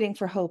 waiting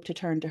for hope to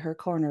turn to her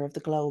corner of the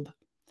globe.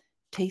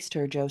 Taste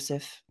her,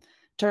 Joseph.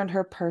 Turn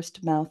her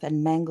pursed mouth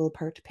and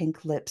mangle-pert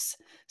pink lips,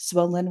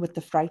 swollen with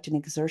the fright and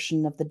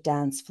exertion of the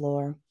dance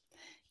floor.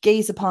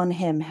 Gaze upon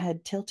him,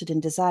 head tilted in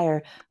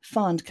desire,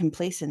 fond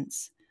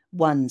complacence.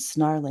 One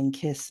snarling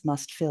kiss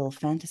must fill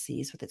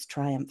fantasies with its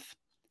triumph.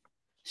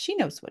 She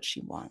knows what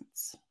she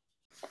wants.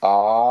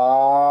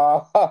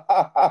 Oh,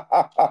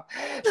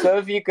 so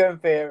if you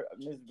compare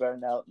Miss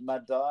Burnell,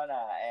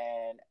 Madonna,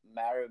 and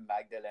Mary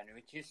Magdalene,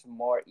 which is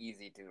more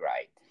easy to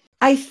write?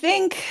 I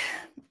think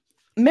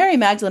Mary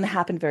Magdalene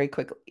happened very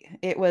quickly.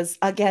 It was,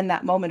 again,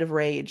 that moment of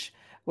rage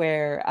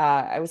where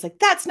I was like,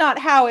 that's not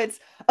how it's,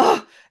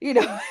 oh,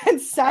 and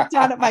sat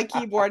down at my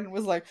keyboard and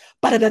was like,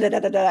 and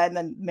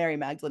then Mary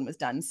Magdalene was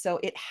done. So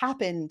it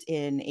happened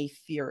in a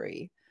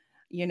fury,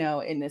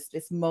 in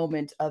this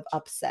moment of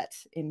upset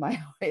in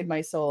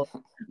my soul.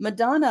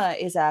 Madonna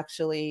is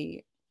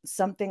actually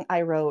something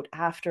I wrote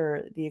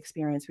after the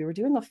experience. We were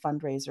doing a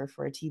fundraiser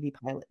for a TV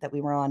pilot that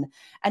we were on,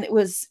 and it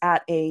was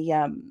at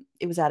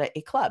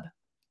a club.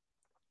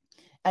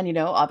 And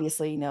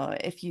obviously,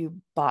 if you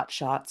bought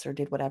shots or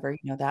did whatever,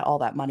 that all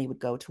that money would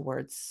go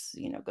towards,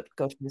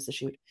 go towards the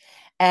shoot.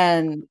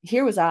 And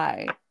here was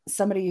I,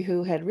 somebody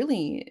who had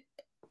really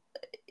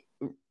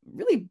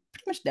pretty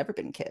much never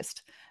been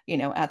kissed,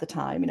 at the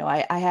time.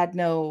 I had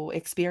no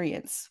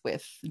experience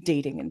with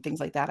dating and things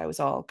like that. I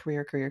was all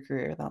career,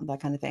 that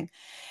kind of thing.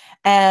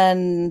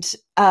 And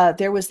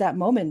there was that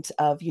moment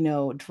of,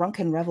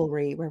 drunken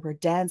revelry where we're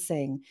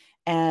dancing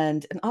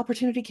and an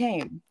opportunity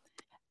came.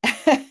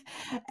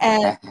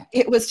 And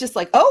it was just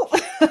like, oh,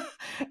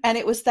 and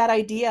it was that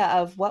idea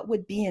of what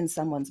would be in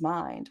someone's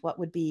mind, what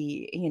would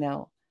be,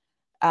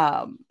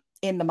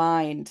 in the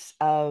mind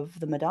of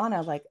the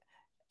Madonna, like,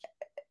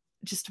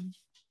 just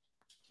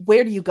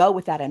where do you go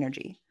with that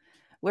energy?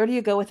 Where do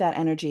you go with that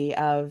energy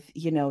of,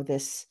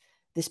 this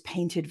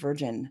painted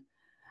virgin,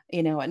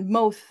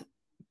 and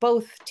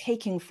both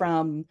taking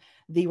from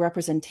the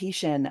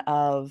representation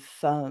of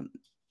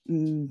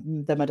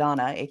the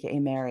Madonna, aka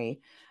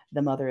Mary,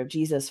 the mother of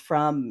Jesus,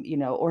 from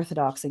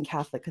Orthodox and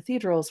Catholic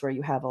cathedrals where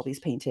you have all these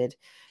painted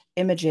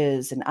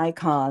images and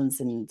icons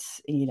and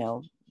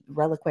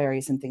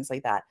reliquaries and things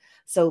like that.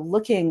 So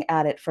looking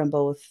at it from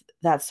both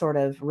that sort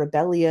of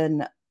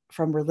rebellion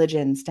from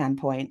religion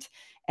standpoint,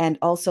 and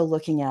also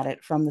looking at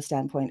it from the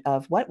standpoint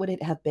of what would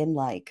it have been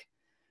like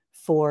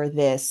for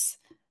this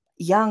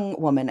young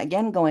woman,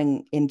 again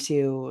going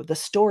into the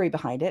story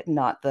behind it,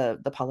 not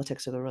the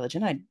politics or the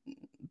religion, I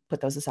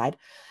put those aside,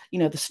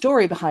 the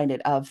story behind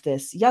it of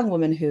this young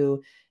woman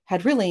who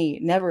had really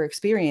never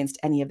experienced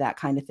any of that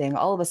kind of thing.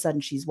 All of a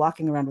sudden she's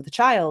walking around with a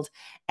child,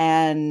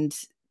 and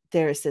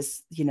there's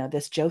this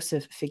this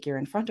Joseph figure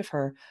in front of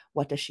her.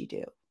 What does she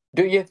do?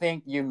 Do you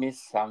think you miss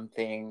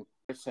something,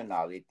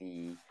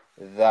 personality,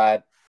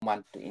 that you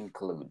want to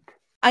include?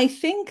 I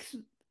think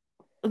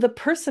the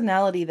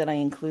personality that I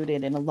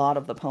included in a lot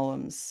of the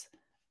poems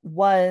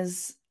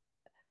was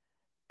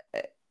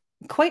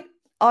quite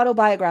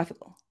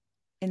autobiographical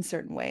in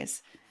certain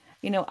ways.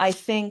 I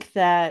think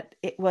that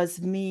it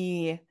was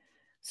me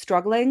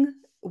struggling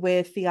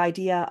with the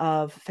idea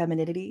of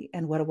femininity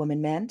and what a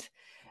woman meant.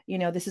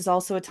 This is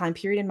also a time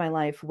period in my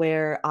life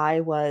where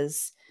I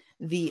was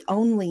the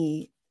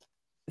only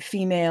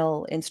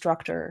female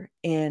instructor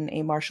in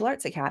a martial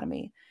arts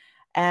academy.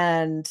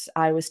 And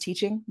I was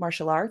teaching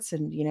martial arts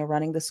and,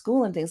 running the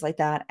school and things like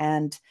that.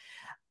 And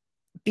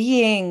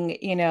being,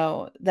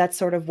 that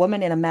sort of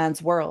woman in a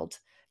man's world,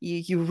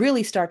 you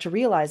really start to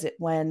realize it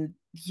when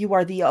you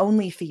are the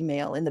only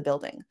female in the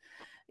building,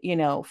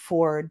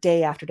 for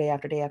day after day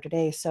after day after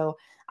day. So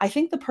I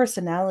think the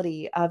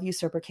personality of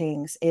Usurper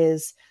Kings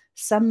is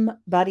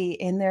somebody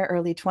in their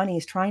early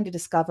 20s trying to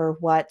discover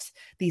what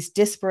these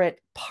disparate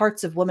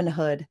parts of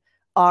womanhood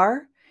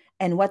are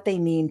and what they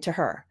mean to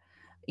her.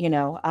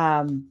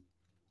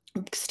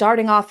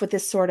 Starting off with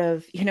this sort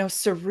of,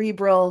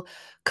 cerebral,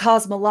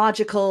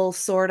 cosmological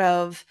sort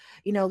of,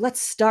 let's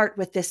start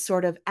with this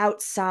sort of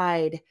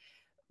outside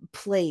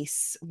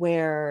place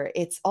where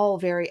it's all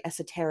very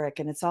esoteric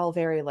and it's all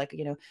very like,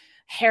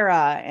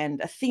 Hera and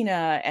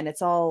Athena, and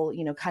it's all,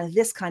 kind of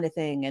this kind of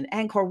thing, and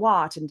Angkor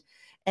Wat.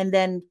 And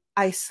then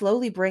I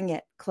slowly bring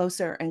it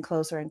closer and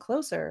closer and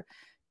closer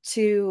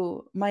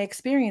to my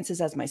experiences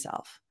as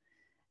myself.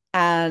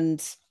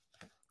 And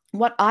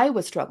what I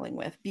was struggling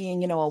with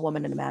being, a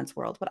woman in a man's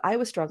world, what I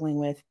was struggling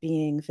with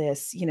being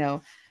this,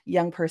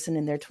 young person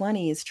in their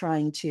 20s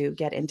trying to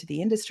get into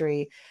the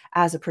industry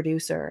as a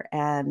producer,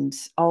 and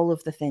all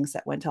of the things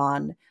that went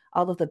on,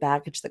 all of the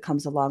baggage that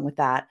comes along with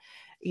that,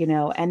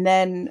 and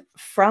then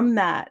from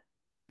that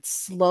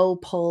slow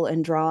pull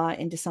and draw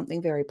into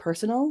something very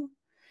personal.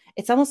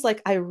 It's almost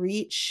like I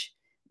reach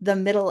the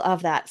middle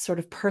of that sort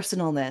of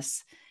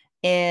personalness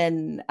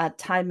in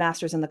Time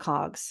Masters and the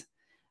Cogs,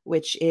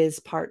 which is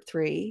part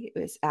 3,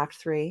 is act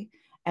 3.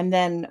 And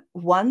then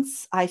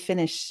once I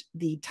finish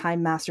the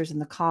Time Masters and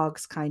the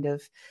Cogs kind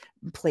of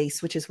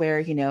place, which is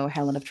where,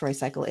 Helen of Troy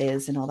cycle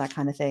is and all that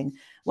kind of thing.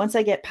 Once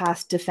I get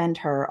past Defend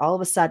Her, all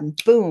of a sudden,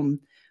 boom,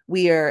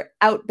 we are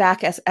out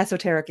back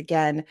esoteric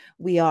again.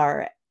 We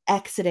are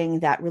exiting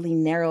that really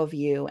narrow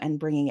view and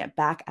bringing it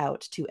back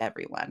out to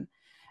everyone.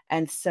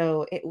 And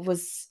so it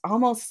was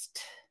almost,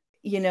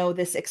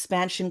 this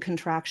expansion,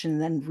 contraction,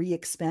 then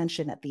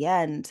re-expansion at the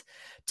end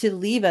to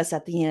leave us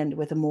at the end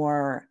with a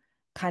more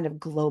kind of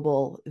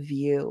global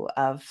view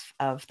of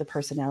the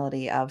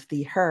personality of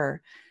the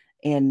her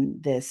in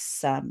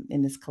this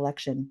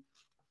collection.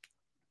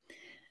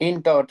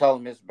 In total,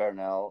 Miss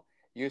Burnell,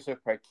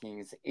 Usurper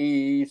Kings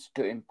is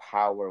to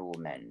empower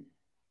women.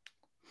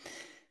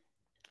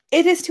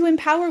 It is to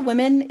empower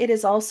women. It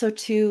is also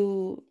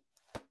to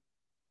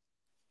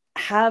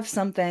have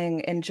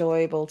something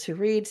enjoyable to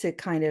read, to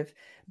kind of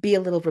be a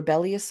little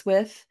rebellious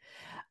with.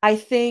 I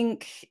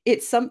think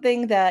it's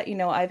something that,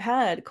 I've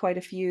had quite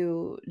a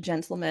few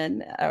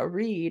gentlemen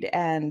read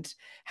and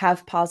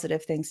have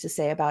positive things to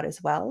say about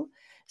as well.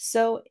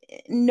 So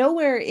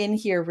nowhere in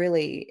here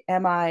really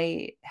am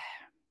I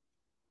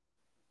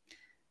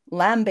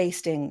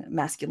lambasting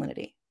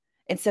masculinity.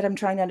 Instead, I'm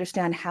trying to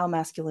understand how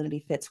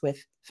masculinity fits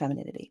with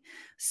femininity.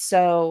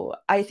 So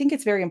I think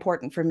it's very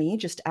important for me,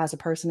 just as a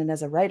person and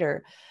as a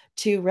writer,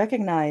 to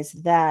recognize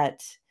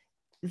that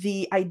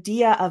the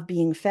idea of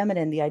being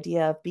feminine, the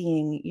idea of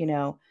being,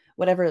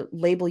 whatever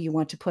label you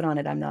want to put on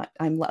it.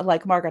 I'm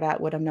like Margaret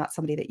Atwood. I'm not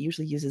somebody that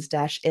usually uses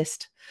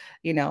 -ist,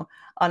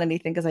 on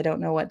anything, because I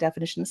don't know what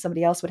definition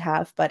somebody else would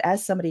have. But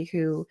as somebody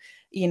who,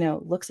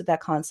 looks at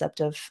that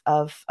concept of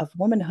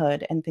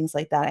womanhood and things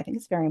like that, I think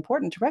it's very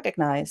important to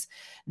recognize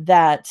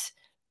that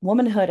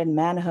womanhood and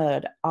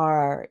manhood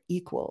are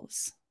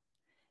equals,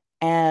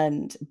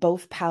 and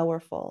both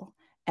powerful,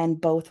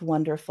 and both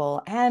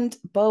wonderful, and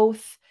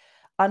both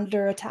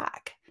under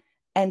attack.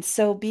 And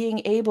so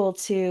being able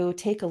to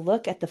take a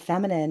look at the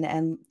feminine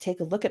and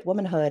take a look at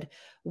womanhood,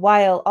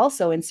 while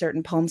also in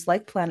certain poems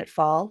like Planet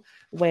Fall,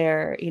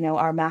 where,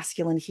 our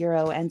masculine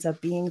hero ends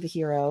up being the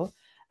hero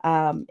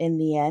in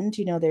the end.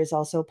 There's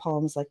also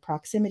poems like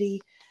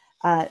Proximity,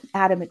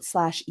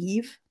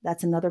 Adam/Eve.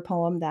 That's another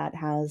poem that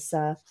has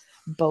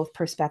both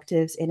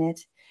perspectives in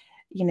it.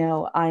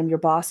 I'm your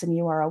boss and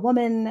you are a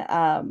woman,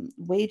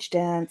 Wage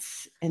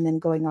Dance, and then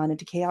going on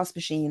into Chaos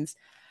Machines.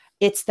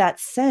 It's that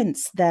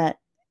sense that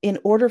in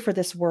order for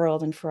this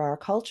world and for our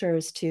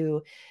cultures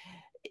to,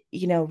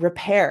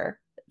 repair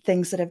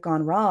things that have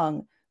gone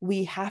wrong,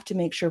 we have to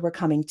make sure we're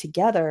coming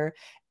together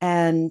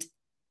and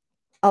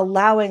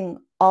allowing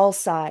all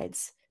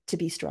sides to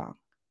be strong.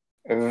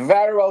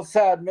 Very well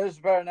said, Miss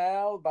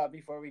Burnell. But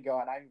before we go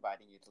on, I'm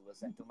inviting you to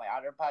listen to my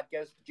other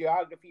podcast,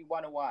 Geography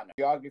 101.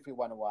 Geography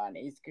 101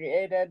 is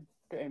created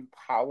to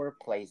empower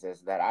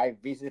places that I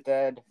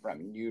visited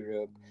from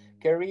Europe,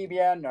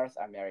 Caribbean, North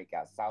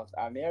America, South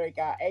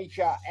America,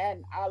 Asia,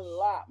 and a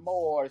lot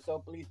more. So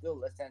please do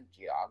listen to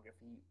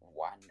Geography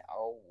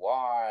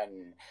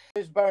 101.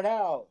 Miss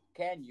Burnell,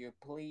 can you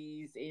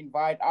please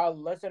invite our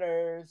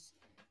listeners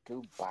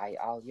to buy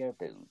all your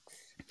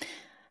books?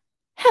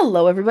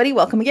 Hello, everybody.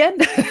 Welcome again.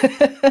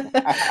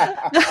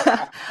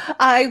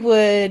 I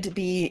would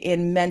be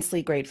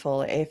immensely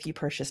grateful if you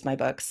purchased my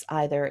books,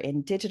 either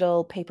in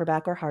digital,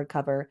 paperback, or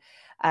hardcover.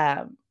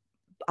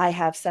 I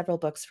have several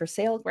books for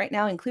sale right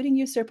now, including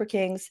Usurper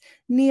Kings,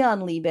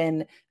 Neon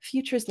Lieben,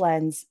 Future's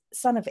Lens,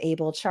 Son of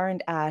Abel,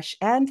 Charmed Ash,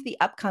 and the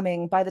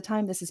upcoming, by the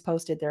time this is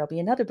posted, there will be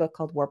another book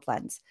called Warp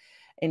Lens,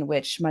 in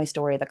which my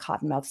story, The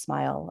Cottonmouth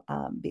Smile,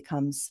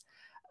 becomes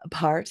a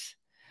part.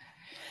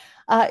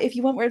 If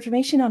you want more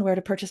information on where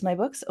to purchase my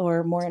books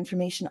or more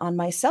information on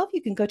myself,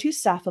 you can go to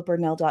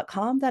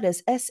saphaburnell.com. That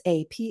is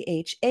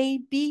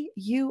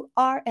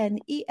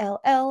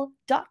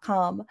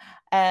SAPHABURNELL.com,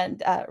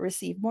 and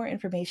receive more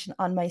information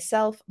on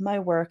myself, my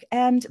work,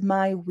 and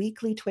my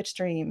weekly Twitch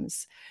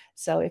streams.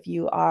 So if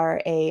you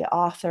are a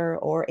author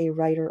or a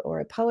writer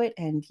or a poet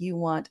and you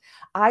want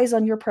eyes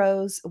on your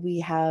prose, we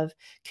have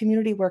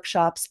community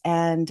workshops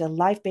and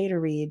live beta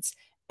reads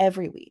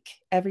every week,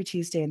 every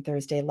Tuesday and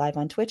Thursday, live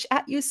on Twitch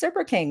at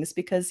Usurper Kings,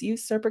 because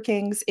Usurper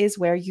Kings is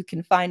where you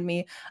can find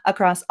me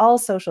across all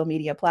social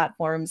media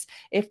platforms.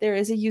 If there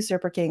is a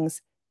Usurper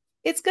Kings,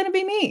 it's going to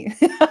be me.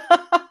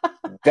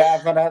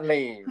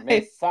 Definitely,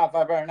 Miss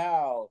Sapha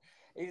Burnell.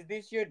 Is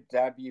this your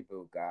debut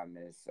book,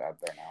 Miss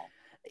Burnell?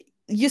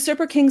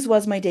 Usurper Kings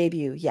was my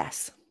debut,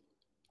 yes.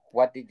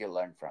 What did you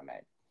learn from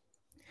it?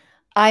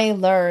 I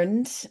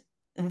learned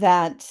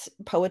that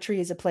poetry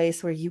is a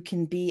place where you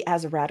can be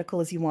as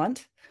radical as you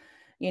want,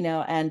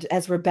 and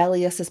as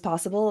rebellious as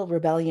possible.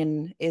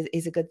 Rebellion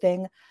is a good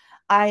thing.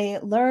 I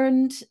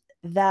learned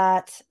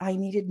that I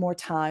needed more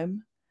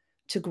time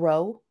to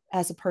grow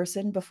as a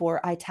person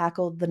before I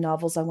tackled the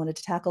novels I wanted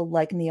to tackle,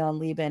 like Neon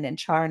Lieben and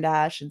Charmed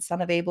Ash and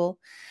Son of Abel.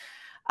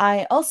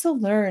 I also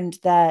learned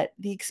that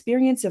the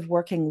experience of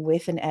working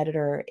with an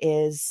editor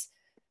is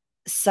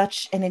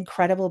such an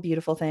incredible,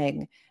 beautiful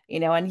thing,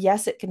 and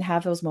yes, it can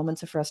have those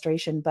moments of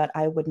frustration, but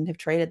I wouldn't have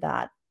traded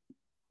that,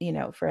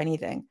 for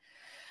anything.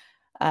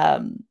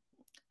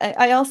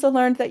 I also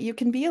learned that you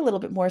can be a little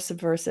bit more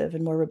subversive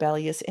and more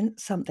rebellious in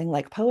something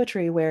like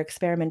poetry, where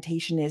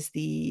experimentation is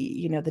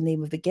the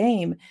name of the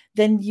game,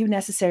 than you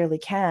necessarily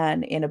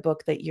can in a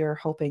book that you're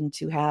hoping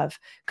to have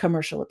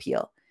commercial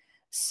appeal.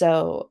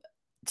 So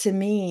to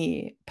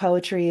me,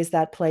 poetry is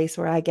that place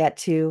where I get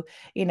to,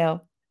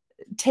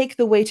 take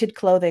the weighted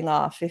clothing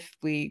off, if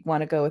we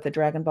want to go with a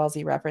Dragon Ball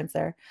Z reference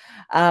there,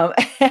 and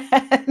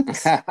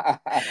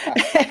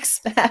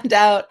expand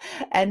out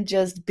and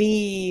just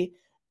be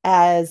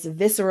as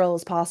visceral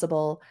as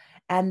possible.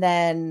 And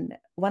then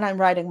when I'm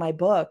writing my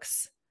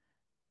books,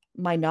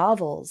 my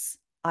novels,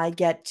 I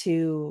get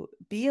to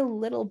be a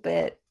little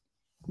bit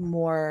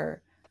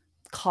more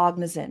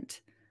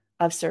cognizant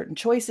of certain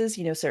choices,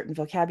 certain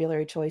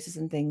vocabulary choices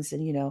and things.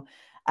 And,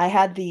 I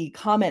had the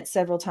comment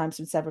several times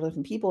from several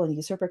different people in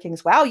Usurper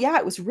Kings. Wow, yeah,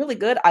 it was really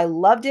good. I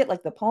loved it.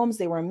 Like the poems,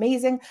 they were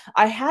amazing.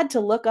 I had to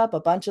look up a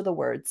bunch of the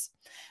words.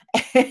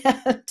 And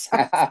I was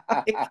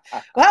like,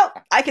 well,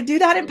 I could do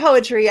that in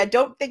poetry. I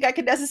don't think I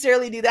could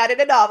necessarily do that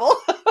in a novel.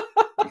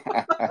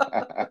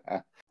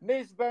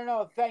 Miss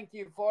Burnell, thank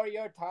you for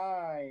your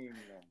time.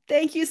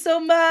 Thank you so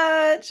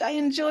much. I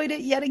enjoyed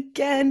it yet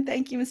again.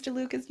 Thank you, Mr.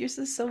 Lucas. You're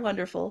so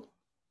wonderful.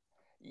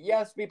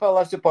 Yes, people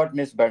love support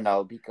Miss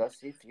Burnell because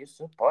if you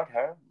support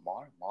her,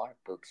 more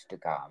books to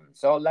come.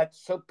 So let's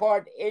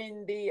support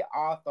indie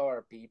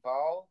author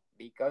people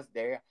because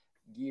they're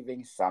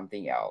giving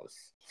something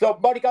else. So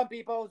bodycon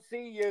people,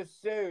 see you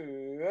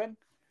soon.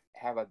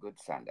 Have a good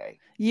Sunday.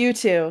 You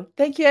too.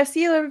 Thank you.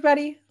 See you,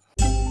 everybody.